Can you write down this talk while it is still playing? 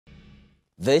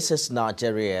This is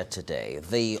Nigeria today.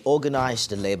 The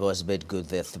organized labor has made good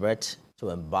their threat to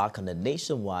embark on a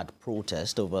nationwide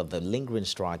protest over the lingering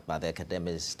strike by the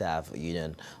Academic Staff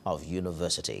Union of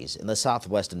Universities in the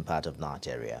southwestern part of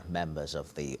Nigeria. Members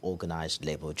of the organized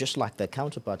labor, just like their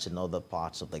counterparts in other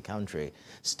parts of the country,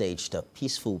 staged a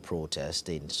peaceful protest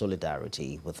in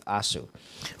solidarity with ASUU.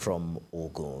 From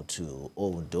Ogun to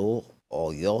Ondo,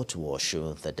 Oyo to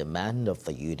Osun, the demand of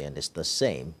the union is the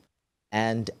same,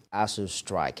 and ASUU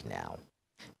strike now.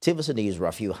 TVC News'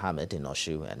 Rafiu Hamid in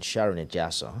Osun and Sharon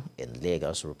Ejasa in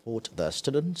Lagos report the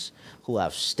students who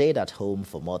have stayed at home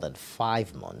for more than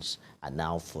 5 months are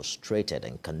now frustrated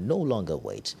and can no longer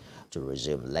wait to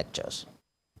resume lectures.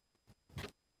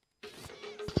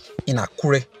 In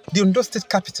Akure, the Ondo State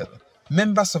capital,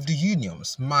 members of the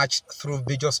unions marched through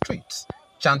major streets,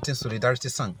 chanting solidarity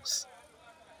songs.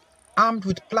 Armed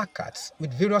with placards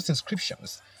with various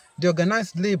inscriptions, the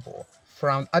organized labor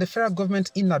frowned at the federal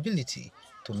government's inability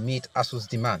to meet ASUU's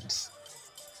demands.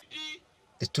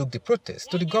 They took the protest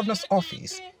to the governor's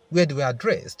office, where they were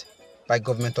addressed by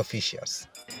government officials.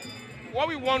 What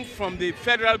we want from the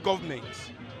federal government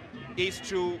is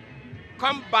to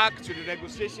come back to the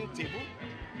negotiation table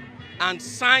and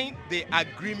sign the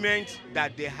agreement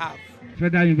that they have.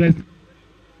 Federal investment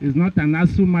is not an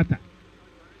ASUU matter.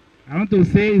 I want to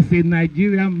say it's a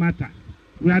Nigerian matter.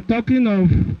 We are talking of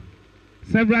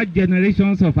several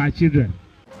generations of our children.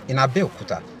 In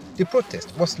Abeokuta, the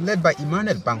protest was led by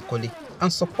Emmanuel Bankole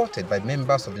and supported by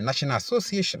members of the National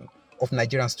Association of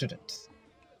Nigerian Students.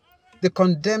 They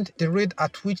condemned the rate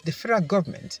at which the federal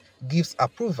government gives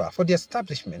approval for the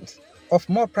establishment of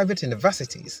more private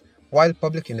universities, while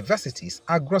public universities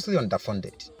are grossly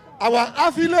underfunded. Our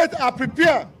affiliates are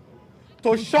prepared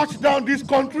to shut down this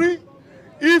country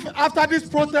if after this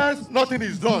protest nothing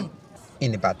is done.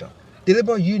 In Ibadan, the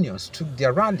labor unions took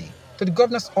their rally to the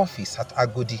governor's office at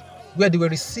Agodi, where they were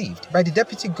received by the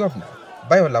deputy governor,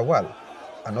 Bayo Lawal,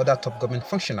 and other top government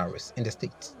functionaries in the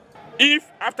state. If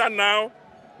after now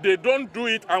they don't do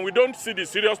it and we don't see the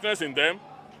seriousness in them,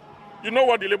 you know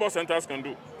what the labor centers can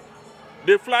do.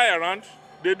 They fly around,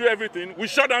 they do everything. We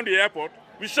shut down the airport,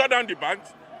 we shut down the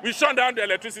banks, we shut down the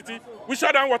electricity, we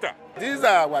shut down water. These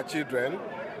are our children.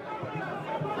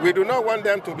 We do not want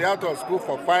them to be out of school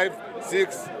for 5,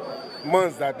 6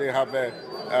 months that they have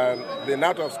been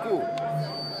out of school.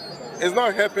 It's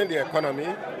not helping the economy.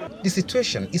 The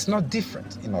situation is not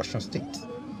different in Osun State.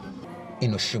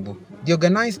 In Osogbo, the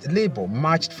organized labor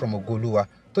marched from Ogoluwa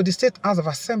to the State House of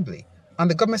Assembly and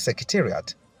the government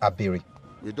secretariat, Abiri.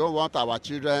 We don't want our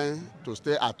children to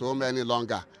stay at home any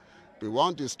longer. We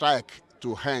want the strike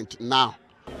to end now.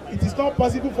 It is not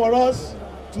possible for us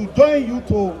to join you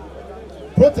to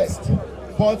protest,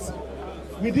 but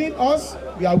within us,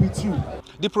 we are with you.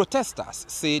 The protesters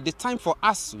say the time for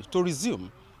ASUU to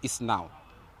resume is now.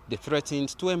 They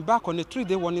threatened to embark on a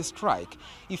 3-day warning strike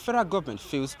if federal government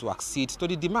fails to accede to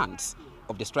the demands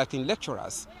of the striking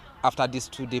lecturers after this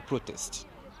 2-day protest.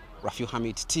 Rafiu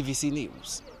Hamid, TVC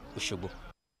News, Osogbo.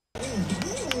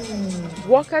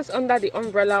 Workers under the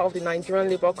umbrella of the Nigerian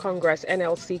Labour Congress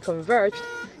 (NLC) converged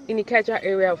in the Ikeja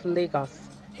area of Lagos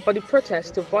for the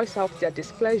protest to voice out their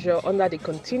displeasure under the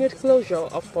continued closure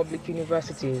of public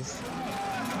universities.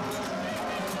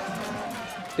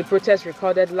 The protest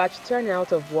recorded large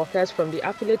turnout of workers from the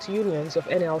affiliate unions of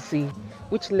NLC,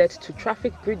 which led to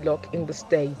traffic gridlock in the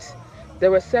state. There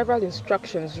were several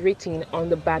instructions written on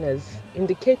the banners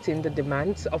indicating the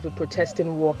demands of the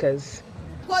protesting workers.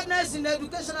 Partners in the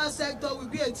educational sector will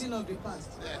be a thing of the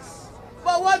past. Yes.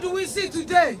 But what do we see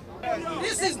today?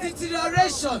 This is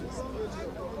deterioration.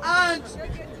 And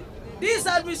this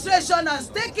administration has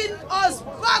taken us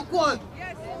backward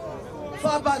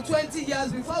for about 20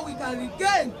 years before we can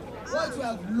regain what we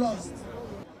have lost.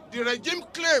 The regime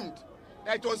claimed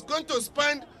that it was going to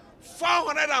spend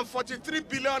 443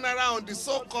 billion naira on the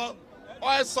so-called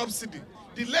oil subsidy.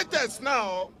 The latest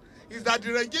now is that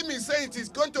the regime is saying it is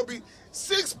going to be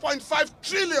 6.5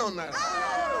 trillion naira.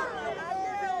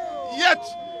 Yet,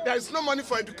 there is no money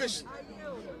for education.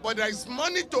 But there is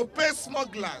money to pay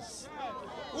smugglers,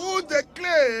 who they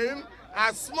claim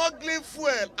are smuggling fuel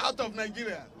out of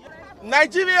Nigeria.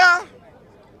 Nigeria,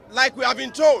 like we have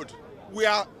been told, we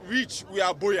are rich, we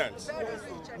are buoyant.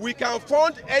 We can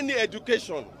fund any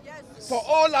education for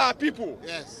all our people.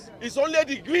 Yes. It's only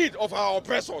the greed of our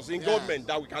oppressors in government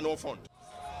that we cannot fund.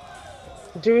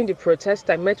 During the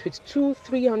protest, I met with 2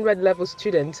 300-level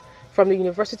students from the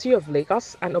University of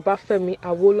Lagos and Obafemi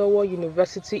Awolowo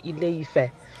University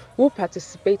Ile-Ife, who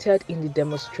participated in the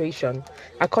demonstration.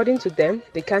 According to them,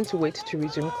 they can't wait to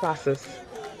resume classes.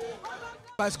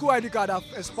 My school ID card have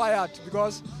expired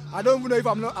because I don't even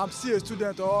know if I'm still a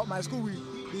student or my school will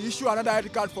issue another ID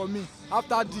card for me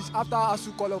after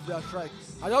ASUU call off their strike.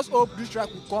 I just hope this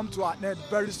strike will come to an end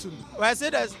very soon. Well, I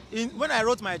say that when I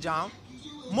wrote my JAMB,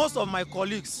 most of my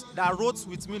colleagues that wrote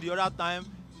with me the other time,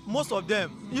 most of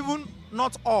them, even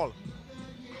not all,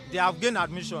 they have gained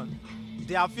admission.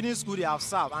 They have finished school, they have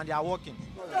served, and they are working.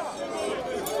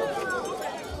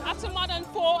 After more than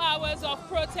 4 hours of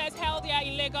protest held here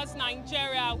in Lagos,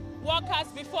 Nigeria, workers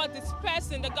before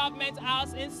dispersing the government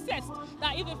house insist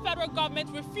that if the federal government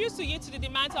refuses to yield to the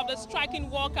demands of the striking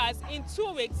workers in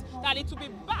 2 weeks, that it will be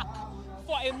back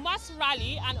for a mass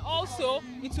rally, and also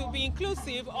it will be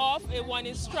inclusive of a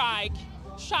warning strike.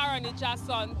 Sharon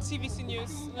Ijason, TVC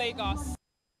News, Lagos.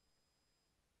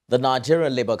 The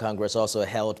Nigerian Labour Congress also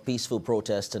held peaceful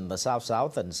protests in the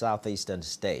South and Southeastern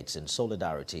states in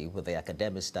solidarity with the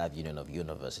Academic Staff Union of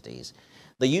Universities.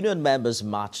 The union members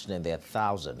marched in their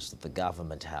thousands to the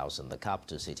government house in the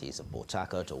capital cities of Port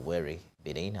Harcourt, Owerri,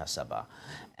 Benin, Asaba,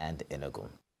 and Enugu.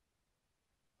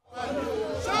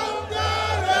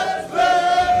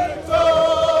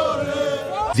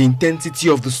 The intensity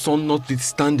of the sun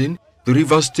notwithstanding, the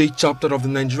Rivers State chapter of the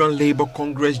Nigerian Labour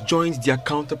Congress joins their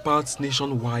counterparts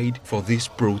nationwide for this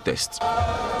protest.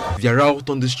 They are out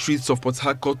on the streets of Port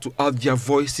Harcourt to add their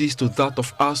voices to that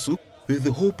of ASUU with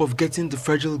the hope of getting the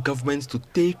federal government to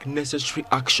take necessary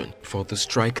action for the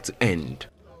strike to end.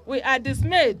 We are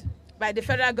dismayed by the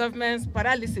federal government's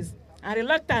paralysis and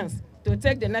reluctance to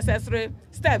take the necessary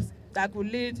steps that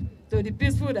could lead to the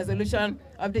peaceful resolution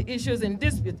of the issues in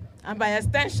dispute and by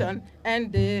extension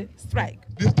end the strike.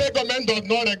 The state government does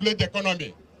not regulate the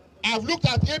economy. I've looked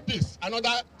at APIS,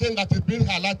 another thing that is being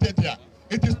highlighted here.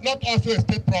 It is not also a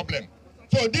state problem.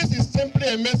 So this is simply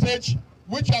a message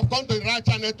which I've come to the right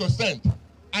channel to send.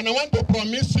 And I want to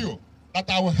promise you that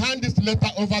I will hand this letter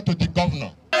over to the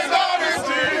governor.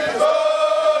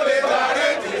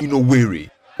 In Owerri,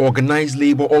 organized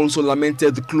labor also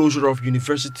lamented the closure of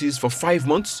universities for 5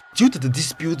 months due to the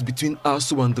dispute between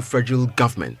ASUU and the federal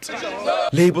government.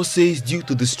 Labor says due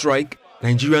to the strike,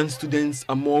 Nigerian students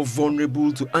are more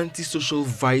vulnerable to antisocial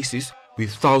vices, with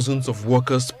thousands of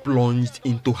workers plunged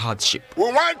into hardship. We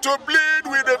want to plead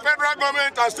with the federal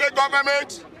government and state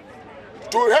government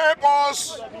to help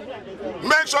us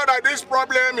make sure that this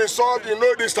problem is solved in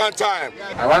no distant time.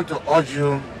 I want to urge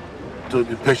you to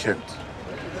be patient.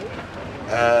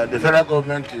 The federal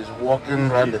government is working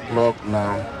around the clock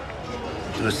now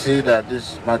to see that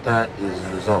this matter is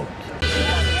resolved.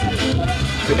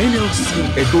 The NLC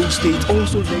in Edo State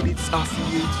also led its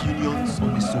affiliate unions on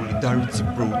a solidarity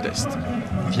protest.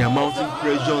 They are mounting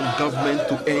pressure on government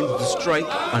to end the strike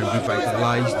and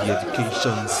revitalize the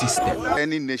education system.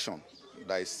 Any nation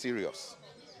that is serious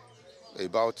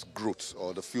about growth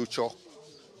or the future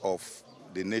of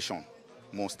the nation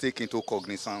must take into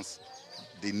cognizance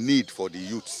the need for the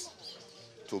youths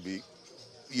to be,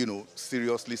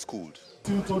 seriously schooled.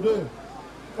 Till today,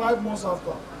 5 months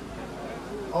after,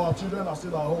 our children are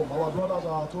still at home, our brothers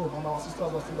are at home, and our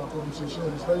sisters are still at home.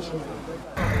 It's very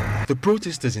shameful. The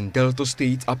protesters in Delta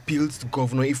State appealed to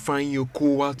Governor Ifeanyi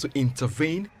Okowa to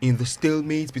intervene in the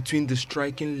stalemate between the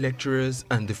striking lecturers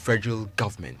and the federal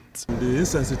government. The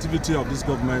insensitivity of this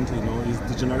government, is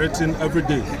degenerating every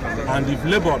day, and if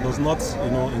Labour does not,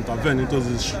 intervene into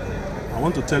this issue, I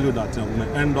want to tell you that we may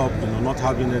end up, not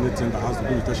having anything that has to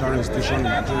do with tertiary institution in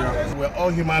Nigeria. We're all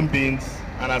human beings,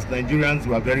 and as Nigerians,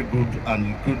 we are very good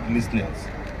and good listeners.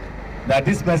 That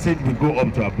this message will go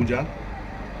up to Abuja.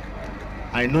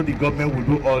 I know the government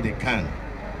will do all they can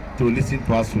to listen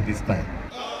to us for this time.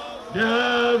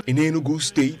 In Enugu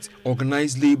State,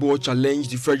 organized labor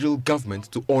challenged the federal government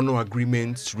to honor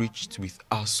agreements reached with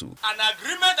ASUU. An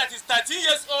agreement that is 13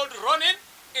 years old running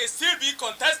is still being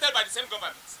contested by the same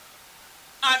government.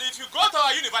 And if you go to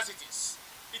our universities,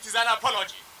 it is an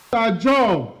apology. Our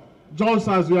job, just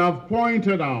as we have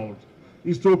pointed out,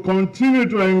 is to continue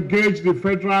to engage the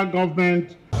federal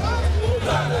government.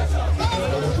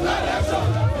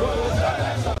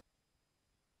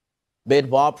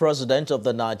 Meanwhile, President of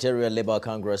the Nigerian Labour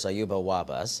Congress, Ayuba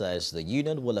Waba, says the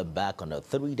union will embark on a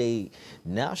 3-day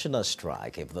national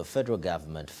strike if the federal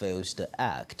government fails to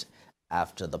act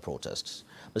after the protests.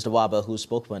 Mr. Waba, who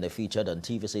spoke when they featured on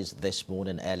TVC's This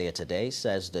Morning earlier today,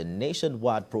 says the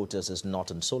nationwide protest is not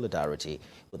in solidarity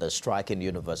with the striking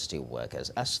university workers,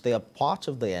 as they are part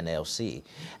of the NLC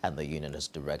and the union is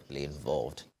directly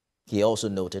involved. He also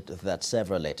noted that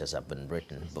several letters have been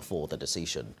written before the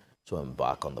decision to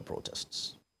embark on the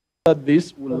protests.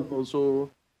 This will also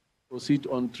proceed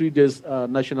on 3 days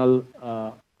national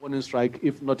warning strike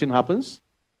if nothing happens.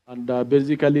 And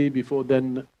basically before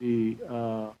then, the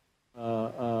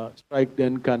strike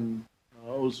then can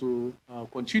also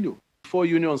continue. 4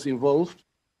 unions involved.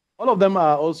 All of them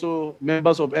are also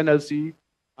members of NLC,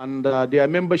 and their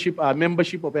membership are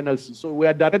membership of NLC. So we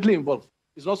are directly involved.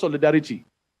 It's not solidarity.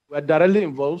 We are directly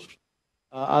involved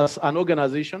as an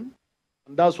organization.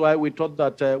 And that's why we thought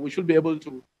that we should be able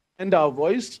to lend our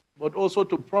voice, but also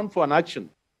to prompt for an action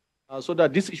so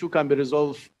that this issue can be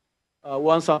resolved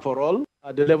once and for all.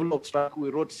 At the level of strike, we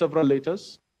wrote several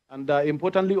letters. And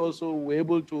importantly, also, we're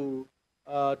able to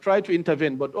try to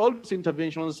intervene. But all these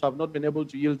interventions have not been able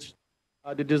to yield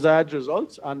the desired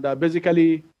results. And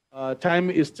basically, time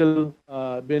is still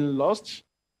being lost.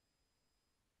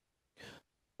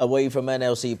 Away from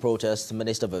NLC protests,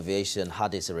 Minister of Aviation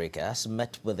Hadi Sirika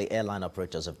met with the airline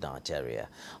operators of Nigeria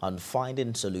on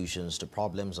finding solutions to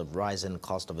problems of rising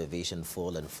cost of aviation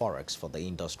fuel and forex for the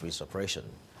industry's operation.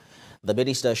 The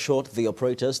minister assured the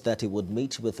operators that he would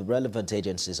meet with relevant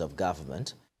agencies of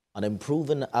government on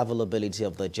improving availability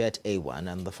of the Jet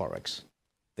A1 and the forex.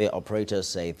 The operators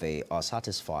say they are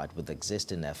satisfied with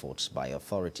existing efforts by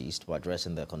authorities to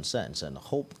addressing their concerns and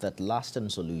hope that lasting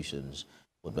solutions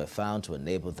would be found to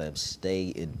enable them to stay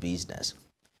in business.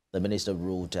 The minister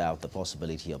ruled out the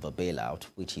possibility of a bailout,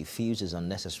 which he feels is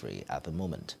unnecessary at the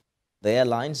moment. The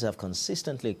airlines have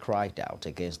consistently cried out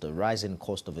against the rising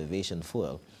cost of aviation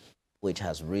fuel, which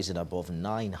has risen above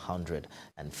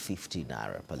 950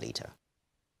 naira per litre.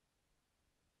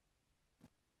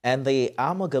 And the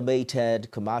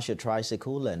Amalgamated Commercial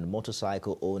Tricycle and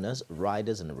Motorcycle Owners,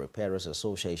 Riders and Repairers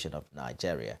Association of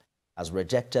Nigeria has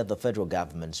rejected the federal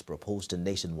government's proposed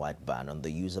nationwide ban on the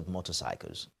use of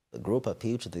motorcycles. The group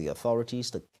appealed to the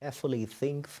authorities to carefully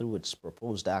think through its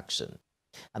proposed action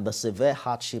and the severe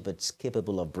hardship it's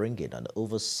capable of bringing on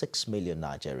over 6 million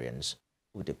Nigerians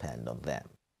who depend on them.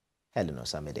 Helen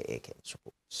Osamide-Akins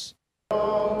reports.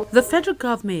 The federal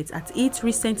government, at its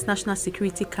recent National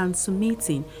Security Council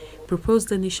meeting, proposed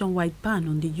a nationwide ban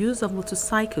on the use of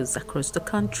motorcycles across the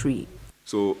country.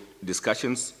 So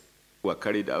discussions were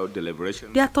carried out,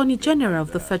 deliberations. The Attorney General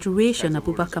of the Federation,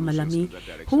 Abubakar Malami,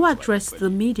 who addressed the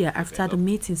media after the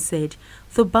meeting, said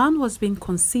the ban was being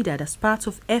considered as part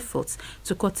of efforts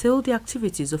to curtail the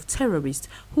activities of terrorists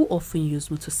who often use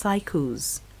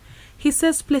motorcycles. He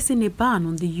says placing a ban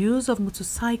on the use of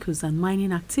motorcycles and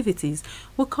mining activities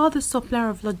will call the supplier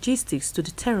of logistics to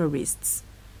the terrorists.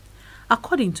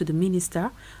 According to the minister,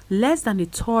 less than a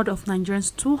third of Nigeria's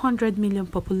 200 million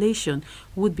population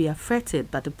would be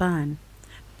affected by the ban.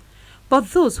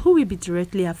 But those who will be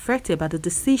directly affected by the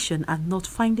decision are not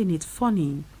finding it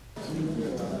funny.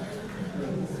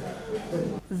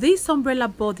 This umbrella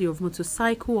body of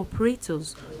motorcycle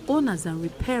operators, owners and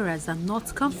repairers are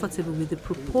not comfortable with the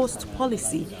proposed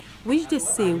policy, which they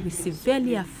say will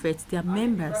severely affect their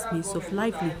members' means of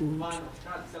livelihood.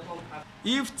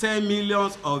 If 10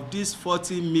 million of these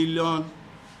 40 million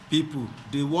people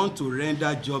they want to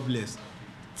render jobless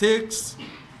takes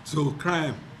to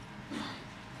crime,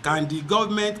 can the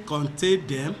government contain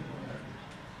them?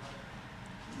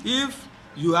 If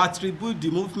you attribute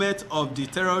the movement of the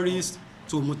terrorists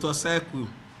to motorcycle,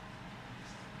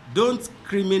 don't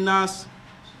criminals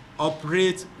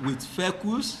operate with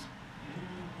vehicles?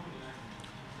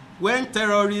 When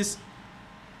terrorists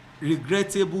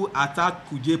regrettable attack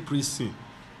Kuje prison,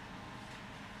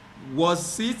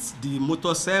 was it the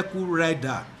motorcycle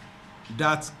rider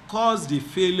that caused the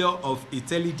failure of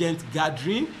intelligence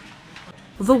gathering?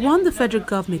 They want the federal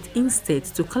government instead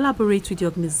to collaborate with the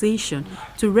organization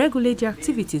to regulate the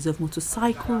activities of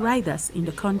motorcycle riders in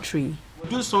the country.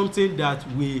 Do something that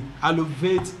will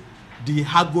elevate the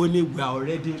agony we are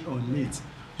already on it.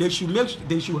 They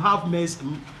should have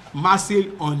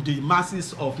mercy on the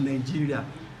masses of Nigeria.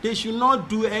 They should not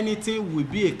do anything will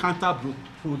be a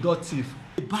counterproductive.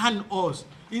 They ban us.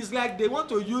 It's like they want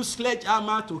to use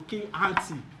sledgehammer to kill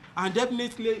auntie, and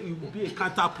definitely it will be a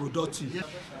counterproductive.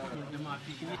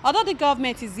 Although the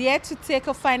government is yet to take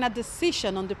a final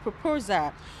decision on the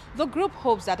proposal, the group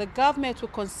hopes that the government will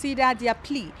consider their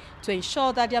plea to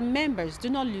ensure that their members do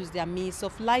not lose their means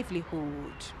of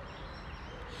livelihood.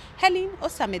 Helen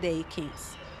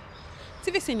Osamide-Akins,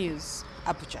 TVC News,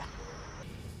 Abuja.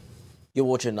 You're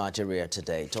watching Nigeria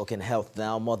Today. Talking health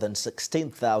now, more than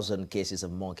 16,000 cases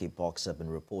of monkeypox have been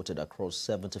reported across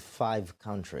 75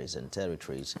 countries and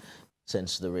territories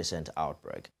since the recent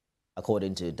outbreak.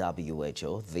 According to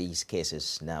WHO, these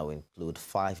cases now include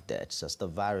 5 deaths as the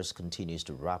virus continues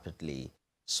to rapidly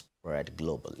spread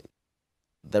globally.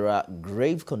 There are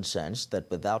grave concerns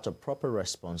that without a proper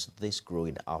response to this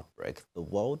growing outbreak, the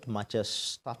world might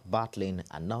just start battling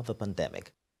another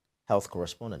pandemic. Health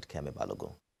correspondent Kemi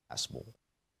Balogun has more.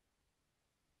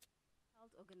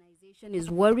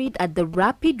 Is worried at the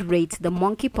rapid rate the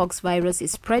monkeypox virus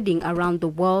is spreading around the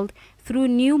world through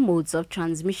new modes of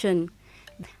transmission.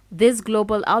 This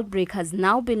global outbreak has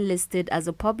now been listed as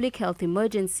a public health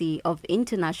emergency of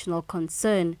international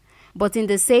concern. But in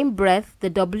the same breath, the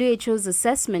WHO's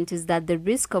assessment is that the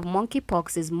risk of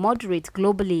monkeypox is moderate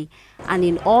globally and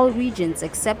in all regions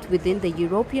except within the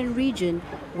European region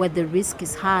where the risk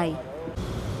is high.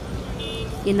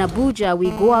 In Abuja, we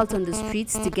go out on the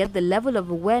streets to get the level of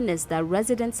awareness that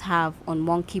residents have on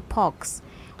monkeypox.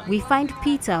 We find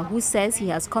Peter, who says he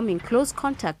has come in close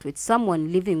contact with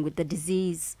someone living with the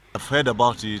disease. I've heard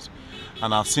about it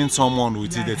and I've seen someone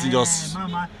with it. It's just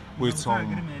with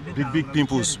some big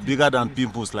pimples, bigger than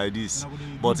pimples like this.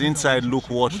 But inside look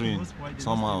watering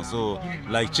somehow. So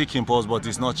like chickenpox, but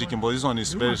it's not chickenpox. This one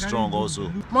is very strong also.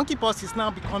 Monkeypox is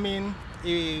now becoming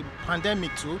a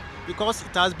pandemic too, because it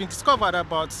has been discovered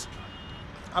about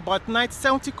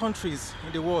 70 countries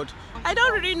in the world. I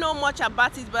don't really know much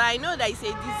about it, but I know that it's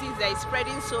a disease that is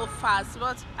spreading so fast.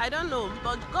 But I don't know,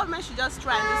 but government should just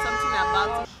try and do something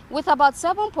about it. With about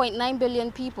 7.9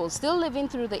 billion people still living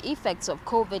through the effects of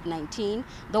COVID-19,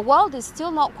 the world is still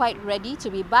not quite ready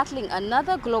to be battling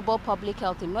another global public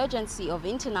health emergency of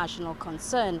international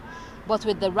concern. But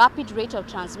with the rapid rate of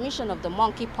transmission of the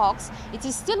monkeypox, it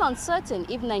is still uncertain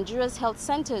if Nigeria's health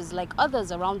centers, like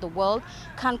others around the world,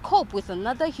 can cope with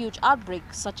another huge outbreak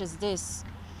such as this.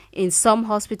 In some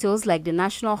hospitals, like the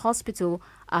National Hospital,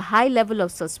 a high level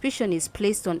of suspicion is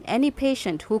placed on any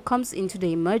patient who comes into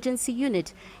the emergency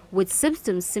unit with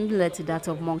symptoms similar to that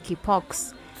of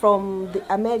monkeypox. From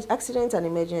the accident and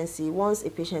emergency, once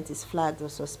a patient is flagged or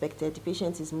suspected, the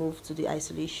patient is moved to the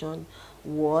isolation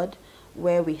ward,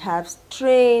 where we have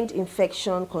trained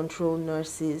infection control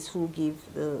nurses who give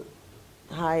the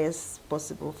highest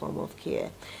possible form of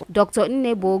care. Dr.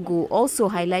 Nnebogu also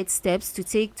highlights steps to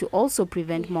take to also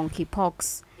prevent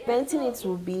monkeypox. Preventing it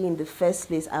will be, in the first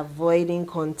place, avoiding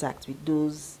contact with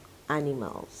those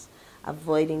animals,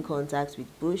 avoiding contact with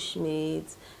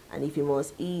bushmates, and if you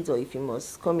must eat or if you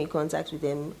must come in contact with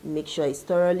them, make sure it's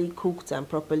thoroughly cooked and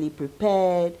properly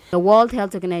prepared. The World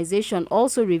Health Organization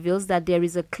also reveals that there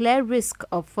is a clear risk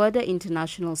of further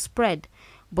international spread,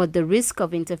 but the risk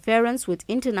of interference with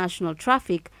international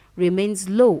traffic remains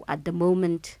low at the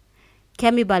moment.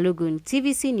 Kemi Balogun,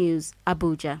 TVC News,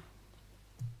 Abuja.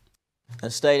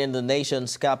 And staying in the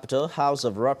nation's capital, House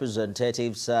of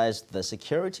Representatives says the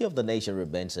security of the nation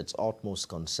remains its utmost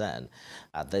concern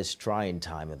at this trying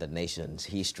time in the nation's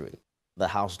history. The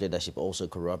House leadership also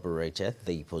corroborated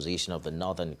the position of the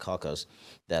Northern Caucus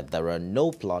that there are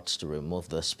no plots to remove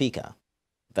the Speaker.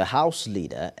 The House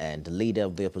leader and leader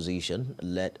of the opposition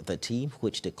led the team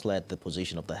which declared the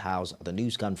position of the House at the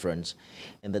news conference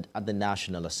at the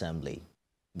National Assembly.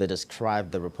 They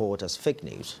described the report as fake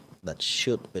news that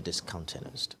should be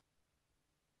discountenanced.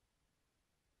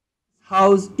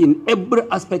 House, in every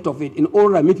aspect of it, in all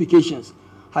ramifications,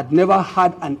 had never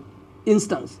had an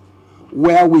instance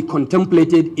where we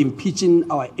contemplated impeaching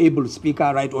our able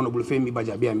Speaker, Right Honorable Femi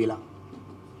Gbajabiamila.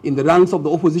 In the ranks of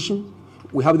the opposition,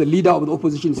 we have the leader of the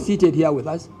opposition seated here with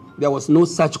us. There was no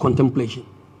such contemplation.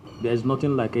 There is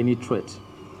nothing like any threat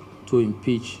to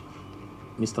impeach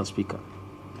Mr. Speaker.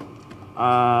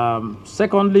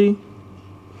 Secondly,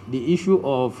 the issue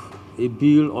of a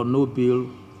bill or no bill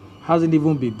hasn't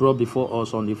even been brought before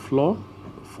us on the floor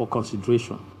for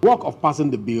consideration. Work of passing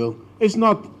the bill is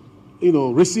not,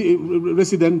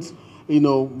 resident,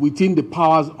 within the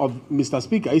powers of Mr.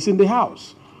 Speaker. It's in the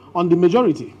House on the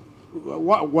majority.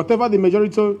 Whatever the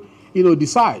majority,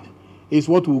 decide is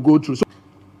what we'll go through. So,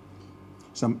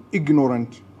 some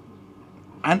ignorant,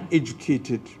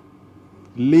 uneducated,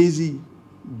 lazy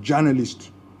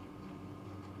journalist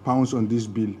pounds on this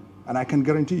bill, and I can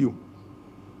guarantee you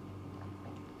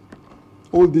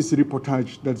all this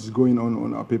reportage that's going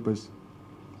on our papers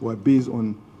were based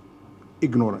on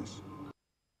ignorance.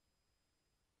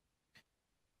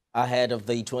 Ahead of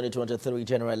the 2023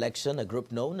 general election, a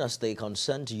group known as the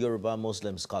Concerned Yoruba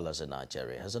Muslim Scholars in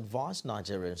Nigeria has advised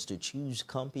Nigerians to choose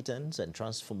competence and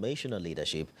transformational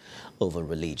leadership over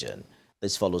religion.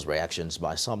 This follows reactions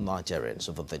by some Nigerians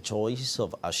over the choice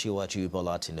of Asiwaju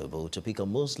Bola Tinubu to pick a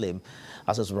Muslim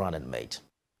as his running mate.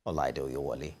 Olaido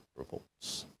Yowali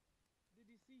reports.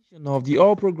 The decision of the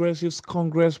All Progressives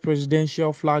Congress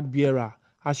presidential flag bearer,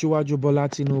 Asiwaju Bola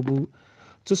Tinubu,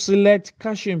 to select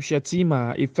Kashim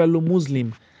Shettima, a fellow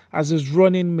Muslim, as his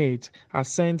running mate has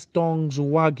sent tongues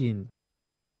wagging.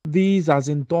 These has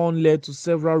in turn led to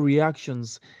several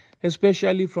reactions,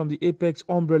 especially from the apex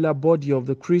umbrella body of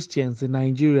the Christians in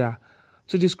Nigeria,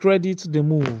 to discredit the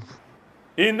move.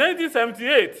 In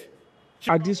 1978,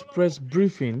 at this press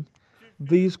briefing,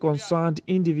 These concerned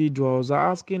individuals are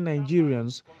asking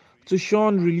Nigerians to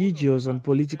shun religious and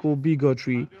political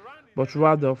bigotry, but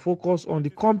rather focus on the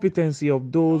competency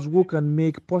of those who can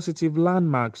make positive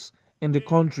landmarks in the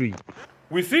country.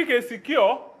 We seek a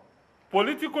secure,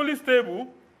 politically stable,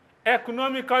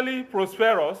 economically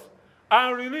prosperous,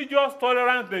 and religious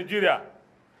tolerant Nigeria.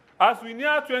 As we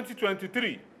near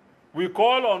 2023, we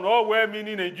call on all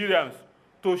well-meaning Nigerians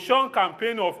to shun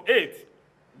campaign of hate,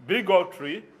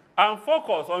 bigotry, and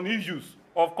focus on issues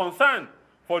of concern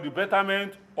for the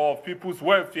betterment of people's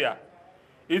welfare.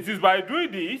 It is by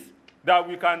doing this that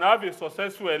we can have a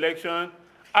successful election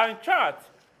and chart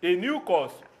a new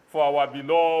course for our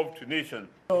beloved nation.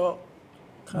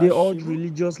 They urge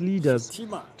religious leaders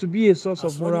to be a source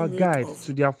of moral guide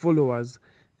to their followers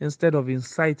instead of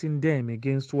inciting them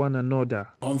against one another.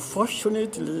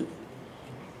 Unfortunately,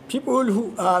 people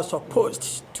who are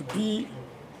supposed to be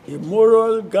a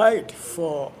moral guide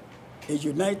for a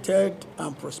united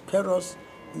and prosperous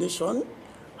nation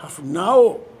have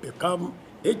now become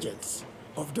agents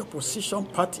of the opposition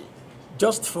party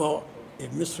just for a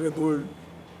miserable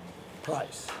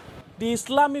price. The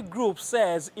Islamic group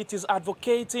says it is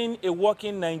advocating a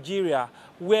working Nigeria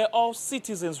where all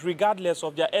citizens, regardless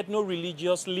of their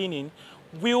ethno-religious leaning,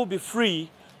 will be free,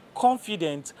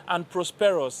 confident, and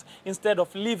prosperous instead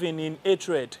of living in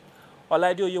hatred.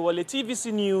 Olaide Oyewole,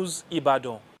 TVC News,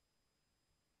 Ibadan.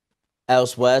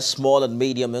 Elsewhere, Small and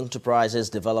Medium Enterprises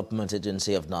Development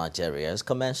Agency of Nigeria has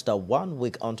commenced a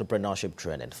one-week entrepreneurship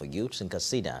training for youths in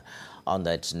Katsina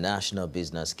under its National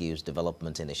Business Skills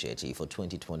Development Initiative for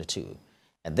 2022.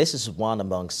 And this is one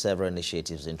among several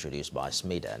initiatives introduced by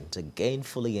SMEDAN to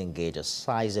gainfully engage a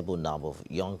sizable number of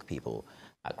young people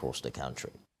across the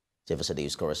country. TVC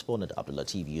News correspondent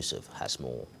Abdulatif Yusuf has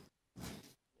more.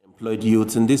 Employed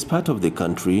youths in this part of the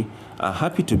country are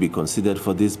happy to be considered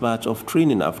for this batch of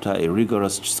training after a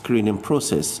rigorous screening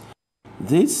process.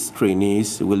 These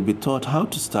trainees will be taught how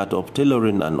to start up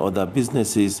tailoring and other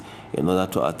businesses in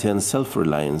order to attain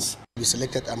self-reliance. To be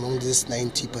selected among these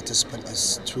 90 participants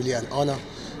is truly an honor,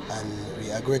 and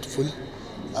we are grateful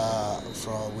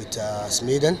with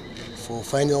SMEDAN for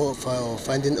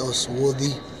finding us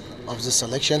worthy of the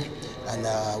selection,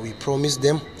 and we promise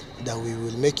them that we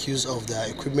will make use of the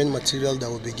equipment material that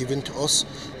will be given to us,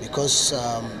 because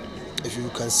if you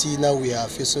can see now, we are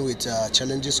facing with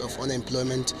challenges of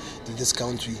unemployment in this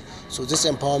country. So this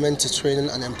empowerment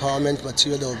training and empowerment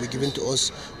material that will be given to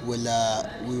us,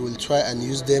 we will try and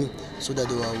use them so that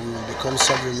we will become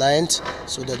self-reliant,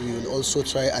 so that we will also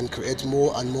try and create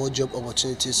more and more job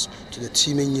opportunities to the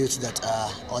teeming youth that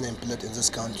are unemployed in this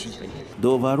country.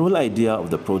 The overall idea of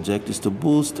the project is to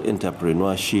boost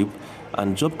entrepreneurship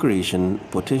and job creation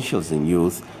potentials in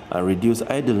youth and reduce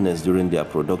idleness during their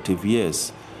productive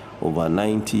years. Over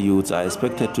 90 youths are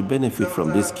expected to benefit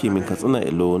from this scheme in Katsina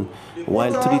alone,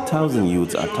 while 3,000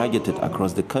 youths are targeted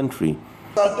across the country.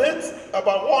 To date,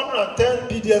 about 110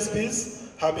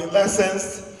 PDSPs have been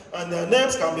licensed, and their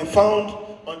names can be found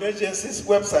on the agency's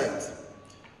website.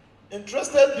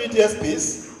 Interested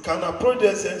PDSPs can approach the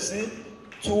agency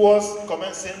towards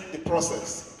commencing the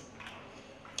process.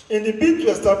 In the bid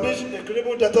to establish a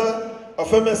credible data of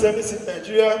MSMEs in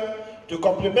Nigeria to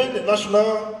complement the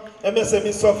national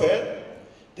MSME software,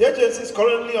 the agency is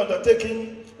currently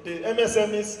undertaking the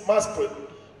MSMEs mass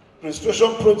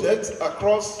registration project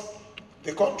across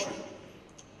the country.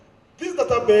 This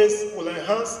database will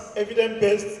enhance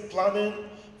evidence-based planning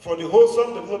for the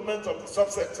wholesome development of the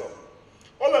subsector.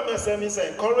 All MSMEs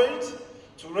are encouraged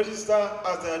to register,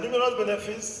 as there are numerous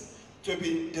benefits to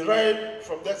be derived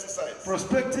from the exercise.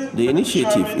 The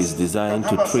initiative is designed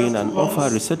to train and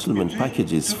offer resettlement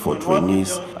packages for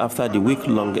trainees after the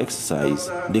week-long exercise.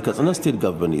 The Katsina State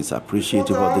government is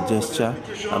appreciative of the gesture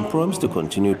and promised to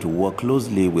continue to work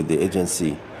closely with the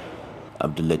agency.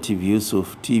 Abdulatif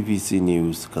Yusuf, TVC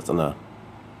News, Katsina.